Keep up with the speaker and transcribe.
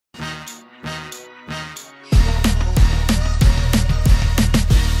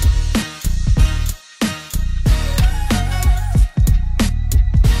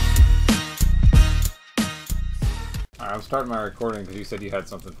start my recording because you said you had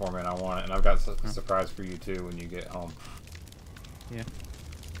something for me and I want it, and I've got a surprise for you too when you get home. Yeah.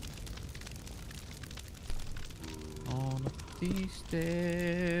 On these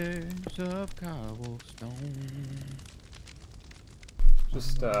stairs of cobblestone.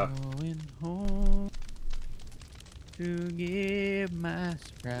 Just going home to give my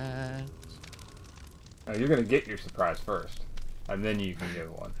surprise. you're gonna get your surprise first, and then you can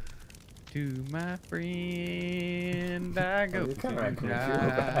give one. To my friend, I go. You're kind of making me feel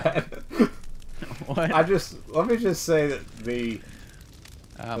bad. What? Let me just say that the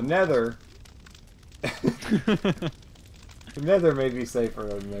Nether, the Nether may be safer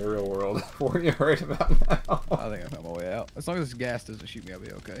than the real world. What are you worried about now? I think I found my way out. As long as this gas doesn't shoot me, I'll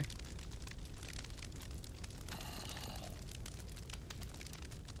be okay.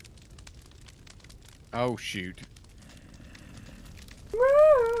 Oh shoot!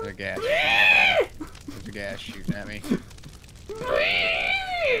 There's a gas. There's a gas shooting at me.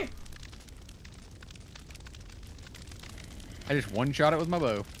 I just one-shot it with my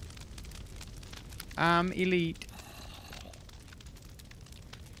bow. I'm elite.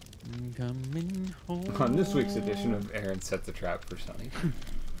 I'm coming home. On this week's edition of Aaron Sets a Trap for Sunny.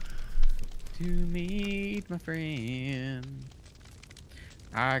 To meet my friend.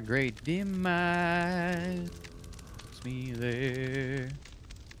 Our great demise. It's me there.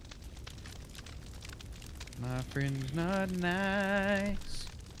 My friend's not nice.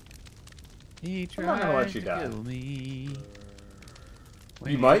 He I'm not gonna tried let you to die. kill me.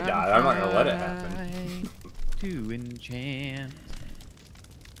 You might die. I'm not gonna let it happen. To enchant.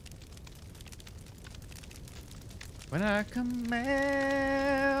 When I come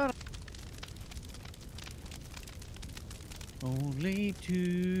out, only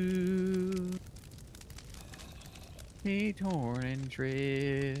to be torn and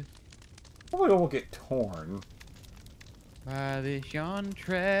tread Probably won't get torn. by this yon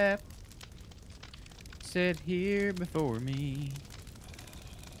trap set here before me.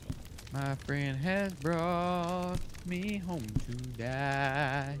 My friend has brought me home to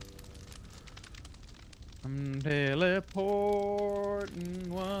die. I'm teleporting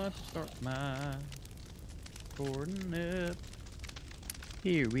once I start my recording up.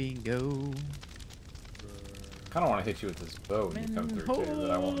 Here we go. Kind of want to hit you with this bow when you come through too,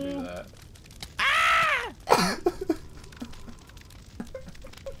 but I won't do that. Ah!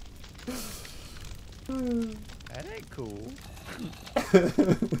 That ain't cool.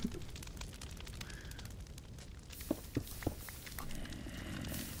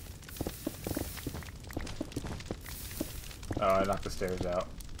 Oh, I knocked the stairs out.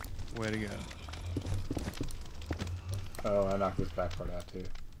 Way to go. Oh, I knocked this back part out too.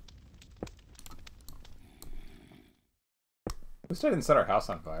 At least I didn't set our house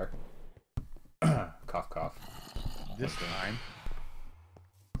on fire. Cough, cough. This time.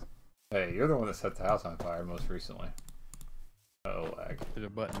 Hey, you're the one that set the house on fire most recently. Uh-oh, lag. There's a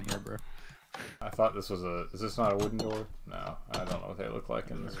button here, bro. I thought this was a... Is this not a wooden door? No, I don't know what they look like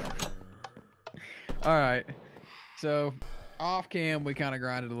in this one. Alright. So, off cam, we kind of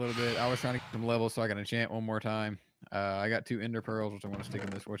grinded a little bit. I was trying to get some levels so I can enchant one more time. I got 2 ender pearls, which I'm going to stick in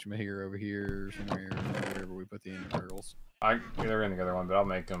this whatchamahigger over here somewhere, wherever we put the ender pearls. They're in the other one, but I'll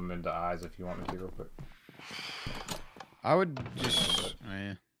make them into eyes if you want me to real quick. I would just...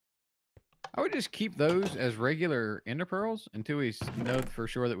 I would just keep those as regular ender pearls until we know for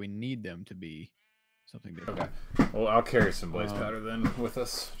sure that we need them to be something different. Okay. Well, I'll carry some blaze powder then with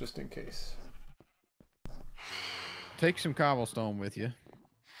us, just in case. Take some cobblestone with you.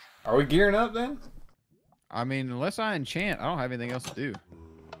 Are we gearing up then? I mean, unless I enchant, I don't have anything else to do.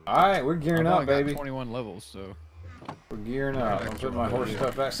 Alright, we're gearing up, baby. Got 21 levels, so... We're gearing up. I'm putting my horse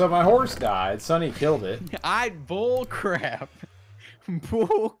stuff back. So my horse died. Sonny killed it. Bull crap.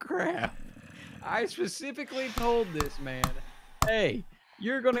 Bull crap. I specifically told this man, hey,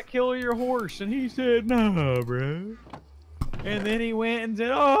 you're gonna kill your horse, and he said, no, bro. And then he went and said,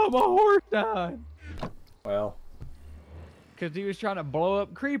 oh, my horse died. Well, because he was trying to blow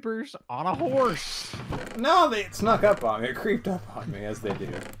up creepers on a horse. No, they snuck up on me. It creeped up on me, as they do.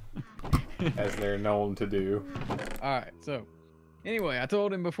 As they're known to do. Alright, so, anyway, I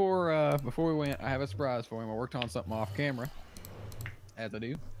told him before we went, I have a surprise for him. I worked on something off camera, as I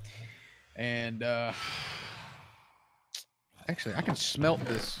do. And, actually, I can smelt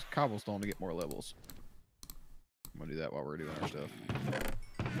this cobblestone to get more levels. I'm gonna do that while we're doing our stuff.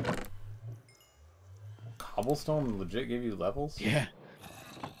 Cobblestone legit give you levels? Yeah.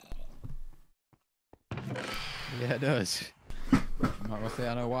 Yeah, it does. I'm not gonna say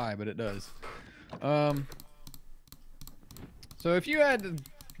I know why, but it does. So if you had to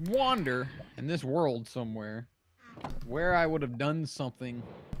wander in this world somewhere where I would have done something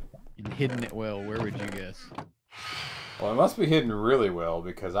and hidden it well, where would you guess? Well, it must be hidden really well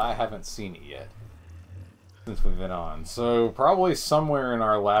because I haven't seen it yet since we've been on. So probably somewhere in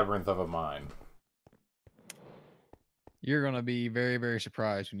our labyrinth of a mine. You're gonna be very, very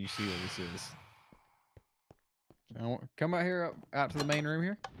surprised when you see what this is. Now, come out here, out to the main room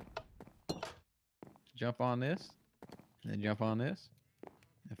here. Jump on this, and then jump on this,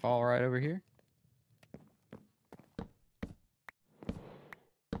 and fall right over here.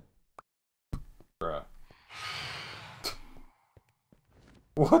 Bruh.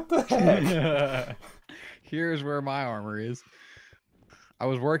 What the heck? Here's where my armor is. I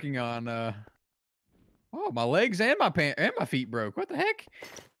was working on oh, my legs and my pants and my feet broke. What the heck?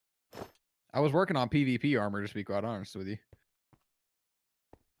 I was working on PvP armor, just to be quite honest with you.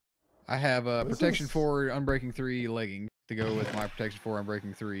 I have Protection 4 Unbreaking 3 leggings to go with my Protection 4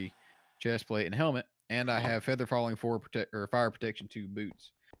 Unbreaking 3 chest plate and helmet, and I have Feather Falling 4 Fire Protection 2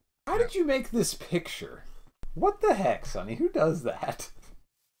 boots. How did you make this picture? What the heck, Sonny? Who does that?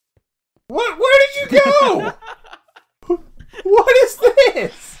 What? Where did you go? What is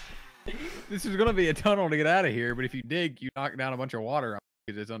this? This is going to be a tunnel to get out of here, but if you dig, you knock down a bunch of water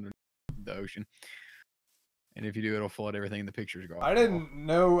because it's under the ocean. And if you do, it'll flood everything. The pictures go off. I didn't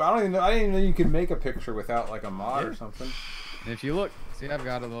know. I didn't even know you could make a picture without like a mod or something. And if you look, see, I've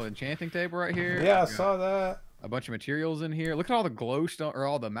got a little enchanting table right here. Yeah, I saw that. A bunch of materials in here. Look at all the glowstone or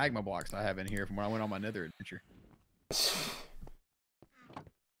all the magma blocks I have in here from when I went on my nether adventure. This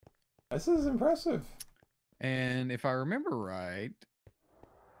is impressive. And if I remember right,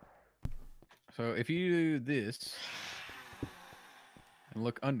 so if you do this and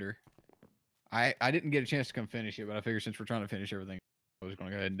look under, I didn't get a chance to come finish it, but I figured since we're trying to finish everything, I was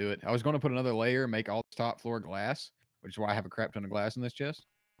going to go ahead and do it. I was going to put another layer and make all this top floor glass, which is why I have a crap ton of glass in this chest.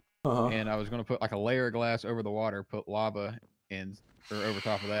 And I was going to put like a layer of glass over the water, put lava in or over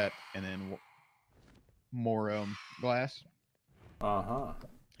top of that, and then more glass.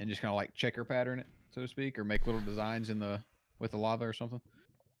 And just kind of like checker pattern it, so to speak, or make little designs in the with the lava or something.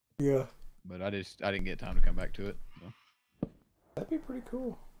 Yeah. But I didn't get time to come back to it. So. That'd be pretty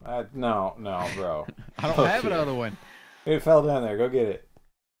cool. No, bro. I don't have another one. It fell down there. Go get it.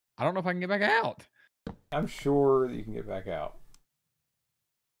 I don't know if I can get back out. I'm sure that you can get back out.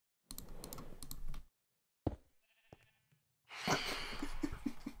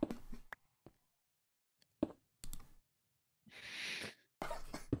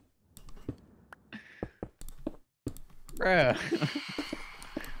 Bruh.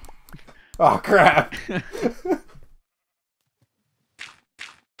 Oh, crap.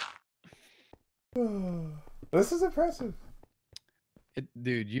 This is impressive.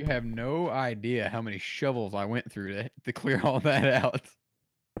 Dude, you have no idea how many shovels I went through to clear all that out.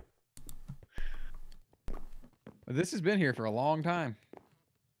 This has been here for a long time.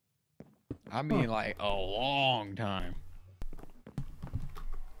 I mean, like, a long time.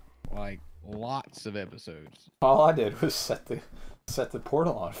 Like, lots of episodes. All I did was set the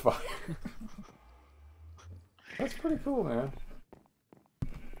portal on fire. That's pretty cool, man.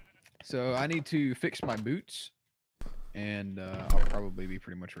 So I need to fix my boots, and I'll probably be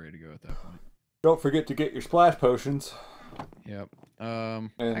pretty much ready to go at that point. Don't forget to get your splash potions. Yep. And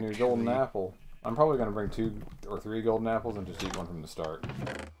your golden apple. I'm probably going to bring 2 or 3 golden apples and just eat one from the start.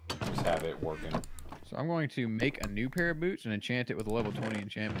 Just have it working. So I'm going to make a new pair of boots and enchant it with a level 20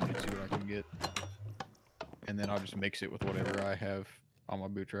 enchantment and see what I can get. And then I'll just mix it with whatever I have on my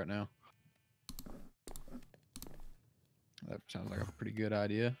boots right now. That sounds like a pretty good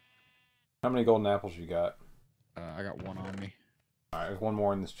idea. How many golden apples you got? I got 1 on me. Alright, there's 1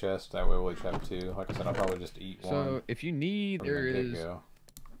 more in this chest. That way we'll each have 2. Like I said, I'll probably just eat 1. So if you need, there's a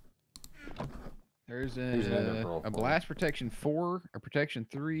blast protection 4, a protection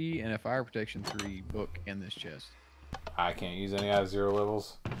 3, and a fire protection 3 book in this chest. I can't use any out of 0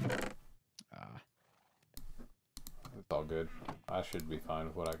 levels. It's all good. I should be fine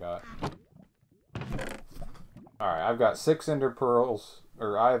with what I got. Alright, I've got 6 ender pearls,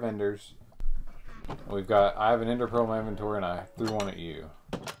 or Eye of Enders. I have an ender pearl in my inventory, and I threw 1 at you.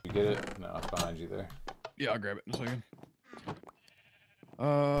 You get it? No, it's behind you there. Yeah, I'll grab it in a second.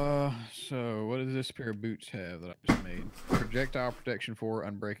 So what does this pair of boots have that I just made? Projectile protection 4,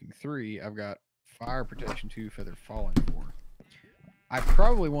 unbreaking 3. I've got fire protection 2, feather falling 4. I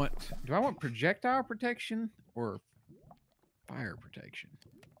probably want. Do I want projectile protection or fire protection?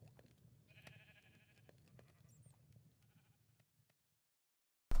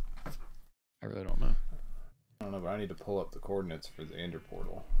 I really don't know. I don't know, but I need to pull up the coordinates for the ender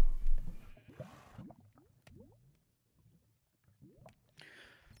portal.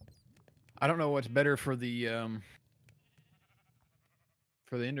 I don't know what's better for the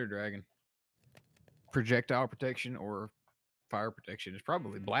for the Ender Dragon. Projectile protection or fire protection. It's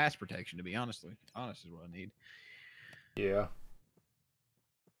probably blast protection, to be honest is what I need. Yeah.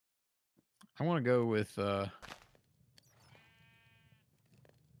 I want to go with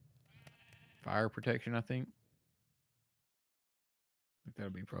fire protection, I think. That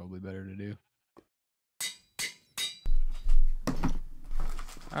would be probably better to do.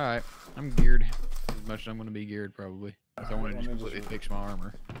 Alright, I'm geared. As much as I'm going to be geared, probably. Because I want to just completely fix my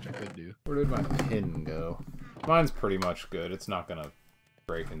armor, which I could do. Where did my pin go? Mine's pretty much good. It's not going to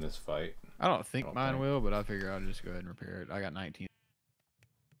break in this fight. I don't think mine will, but I figure I'll just go ahead and repair it. I got 19.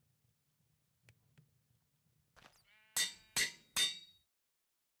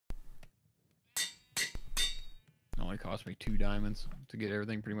 Only cost me 2 diamonds to get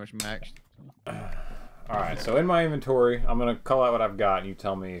everything pretty much maxed. Alright, so in my inventory, I'm going to call out what I've got, and you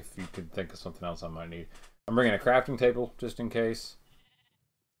tell me if you could think of something else I might need. I'm bringing a crafting table, just in case.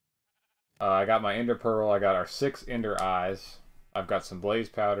 I got my ender pearl. I got our 6 ender eyes. I've got some blaze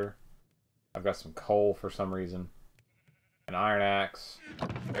powder. I've got some coal for some reason. An iron axe.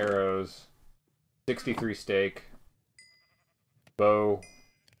 Arrows. 63 steak. Bow.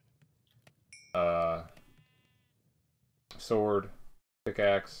 Sword.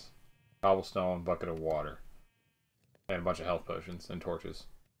 Pickaxe. Cobblestone. Bucket of water. And a bunch of health potions and torches.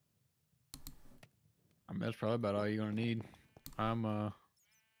 I mean, that's probably about all you're going to need. I'm trying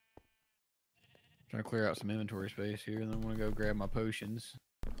to clear out some inventory space here, and then I'm going to go grab my potions.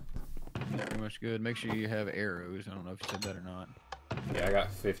 That's pretty much good. Make sure you have arrows. I don't know if you said that or not. Yeah, I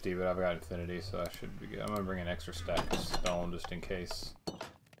got 50, but I've got infinity, so I should be good. I'm going to bring an extra stack of stone just in case.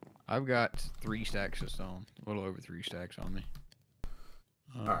 I've got 3 stacks of stone. A little over 3 stacks on me.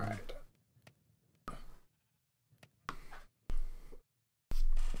 Alright.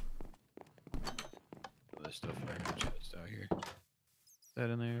 This stuff right in the chest out here. Put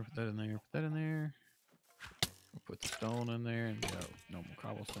that in there, put that in there, put that in there. We'll put the stone in there and go normal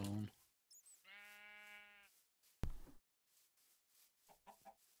cobblestone.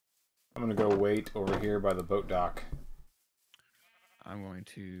 I'm gonna go wait over here by the boat dock. I'm going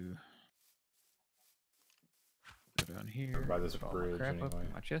to go down here. Or by this put all bridge, my crap anyway.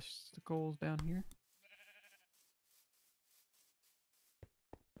 up. My chesticles down here.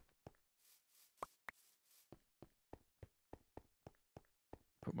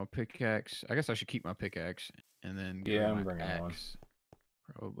 Put my pickaxe. I guess I should keep my pickaxe and then get I'm my bringing axe. one.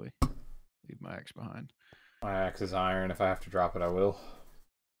 Probably leave my axe behind. My axe is iron. If I have to drop it, I will.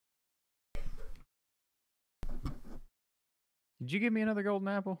 Did you give me another golden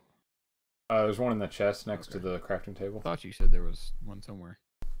apple? There's one in the chest next to the crafting table. I thought you said there was one somewhere.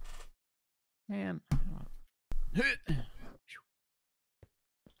 Man.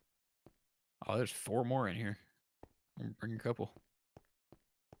 Oh, there's 4 more in here. I'm gonna bring a couple.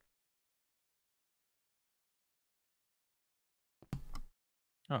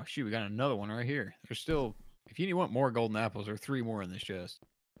 Oh, shoot, we got another one right here. There's still, if you want more golden apples, there are 3 more in this chest.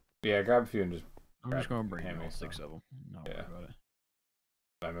 Yeah, grab a few and just. I'm just going to bring hand me all 6 some. of them. Not Yeah. worry about it.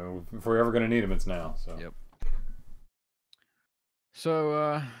 I mean, if we're ever gonna need them, it's now. So. Yep.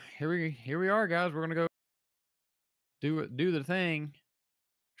 So here we are, guys. We're gonna go do the thing.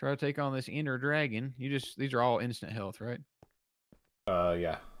 Try to take on this Ender Dragon. These are all instant health, right?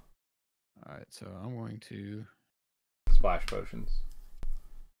 Yeah. All right. So I'm going to. Splash potions.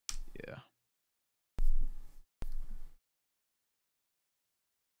 Yeah.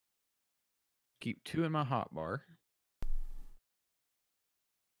 Keep 2 in my hotbar.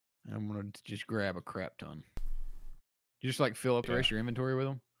 And I'm gonna just grab a crap ton. You just like fill up the rest of your inventory with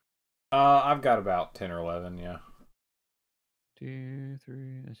them? I've got about 10 or 11, yeah. 2,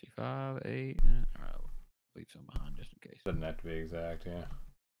 3, let's see, 5, 8. All right, leave some behind just in case. Doesn't have to be exact, yeah.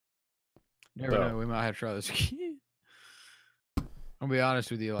 Never know, we might have to try this again. I'll be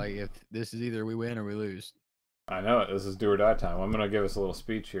honest with you, like, if this is either we win or we lose. I know it. This is do or die time. I'm gonna give us a little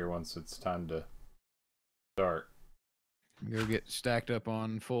speech here once it's time to start. Go get stacked up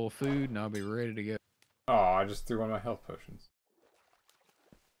on full food, and I'll be ready to go. Oh, I just threw one of my health potions.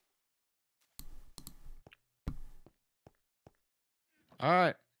 All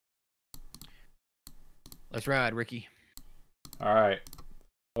right. Let's ride, Ricky. All right.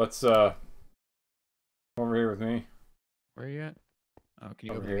 Let's come over here with me. Where are you at? Oh, can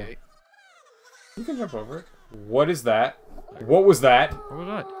you Over open the here. gate? You can jump over it. What is that? What was that? What was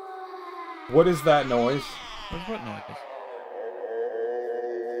that? What is that noise? What noise?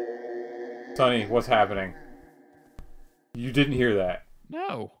 Sonny, what's happening? You didn't hear that.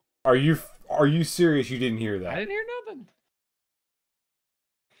 No. Are you serious you didn't hear I that? didn't hear nothing.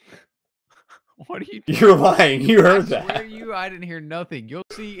 What are you? You're lying. You heard I that. swear to you, I didn't hear nothing. You'll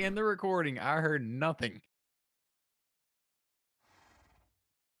see in the recording. I heard nothing.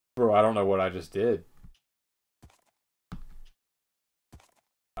 Bro, I don't know what I just did.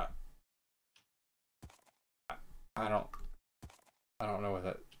 I don't know what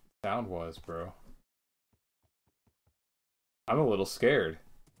that sound was, bro. I'm a little scared.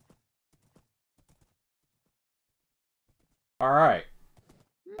 Alright.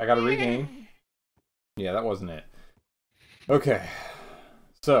 I gotta regain. Yeah, that wasn't it. Okay.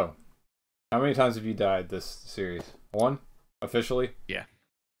 So, how many times have you died this series? 1? Officially? Yeah.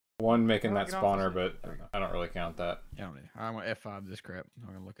 1 making that spawner, but I don't really count that. Yeah, I want F5 this crap.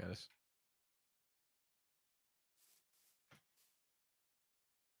 I'm gonna look at us.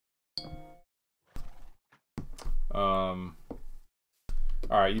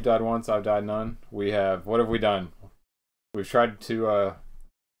 Alright, you died once, I've died none. What have we done? We've tried to,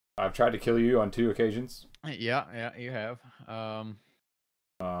 I've tried to kill you on 2 occasions. Yeah, you have. I've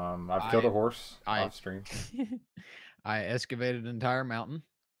killed a horse off stream. I excavated an entire mountain.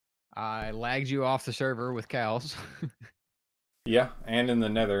 I lagged you off the server with cows. Yeah, and in the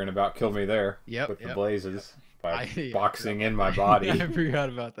nether, and about killed me there. Yep, with the blazes by I boxing in my body. I forgot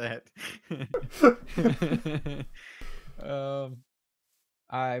about that.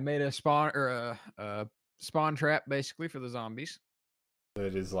 I made a spawn or a spawn trap basically for the zombies.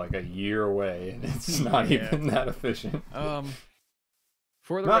 That is like a year away, and it's not even that efficient.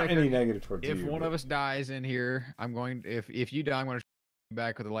 For the not record, any negative towards you. If one of us dies in here, I'm going. If you die, I'm going to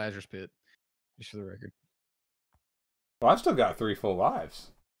back with the Lazarus pit. Just for the record. Well, I've still got 3 full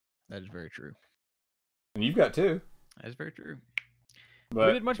lives. That is very true. And you've got 2. That is very true. But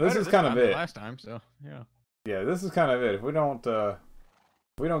we did much better this is kind of it. Last time, so yeah. Yeah, this is kind of it. If we don't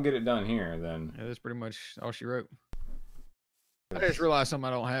get it done here, then yeah, that's pretty much all she wrote. I just realized something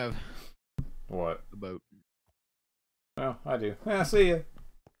I don't have. What? The boat. Well, I do. Yeah, see ya.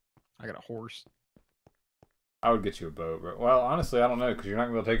 I got a horse. I would get you a boat, but well, honestly, I don't know because you're not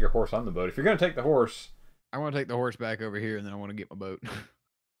gonna be able to take your horse on the boat. If you're gonna take the horse, I want to take the horse back over here, and then I want to get my boat.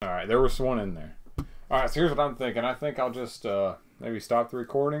 All right, there was one in there. All right, so here's what I'm thinking. I think I'll just maybe stop the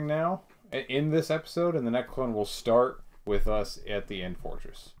recording now in this episode, and the next one will start with us at the end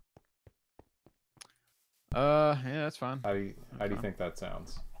fortress. Yeah, that's fine. How do you think that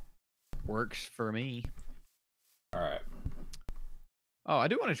sounds? Works for me. All right. Oh, I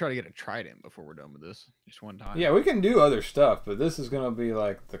do want to try to get a trident before we're done with this. Just one time. Yeah, we can do other stuff, but this is gonna be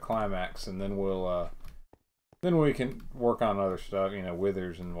like the climax, and then then we can work on other stuff, you know,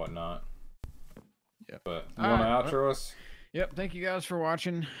 withers and whatnot. Yeah. But you want to outro us? Yep. Thank you guys for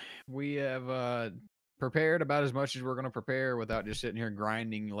watching. We have prepared about as much as we're gonna prepare without just sitting here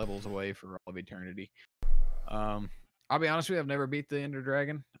grinding levels away for all of eternity. I'll be honest with you, I've never beat the Ender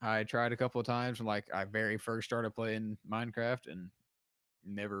Dragon. I tried a couple of times when like I very first started playing Minecraft and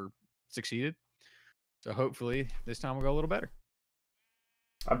never succeeded. So hopefully this time will go a little better.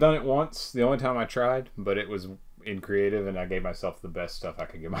 I've done it once, the only time I tried, but it was in creative and I gave myself the best stuff I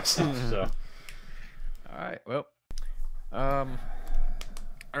could give myself. So alright, well. I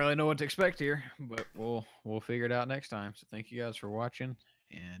don't really know what to expect here, but we'll figure it out next time. So thank you guys for watching,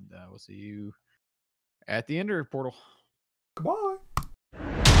 and we'll see you at the Ender portal. goodbye.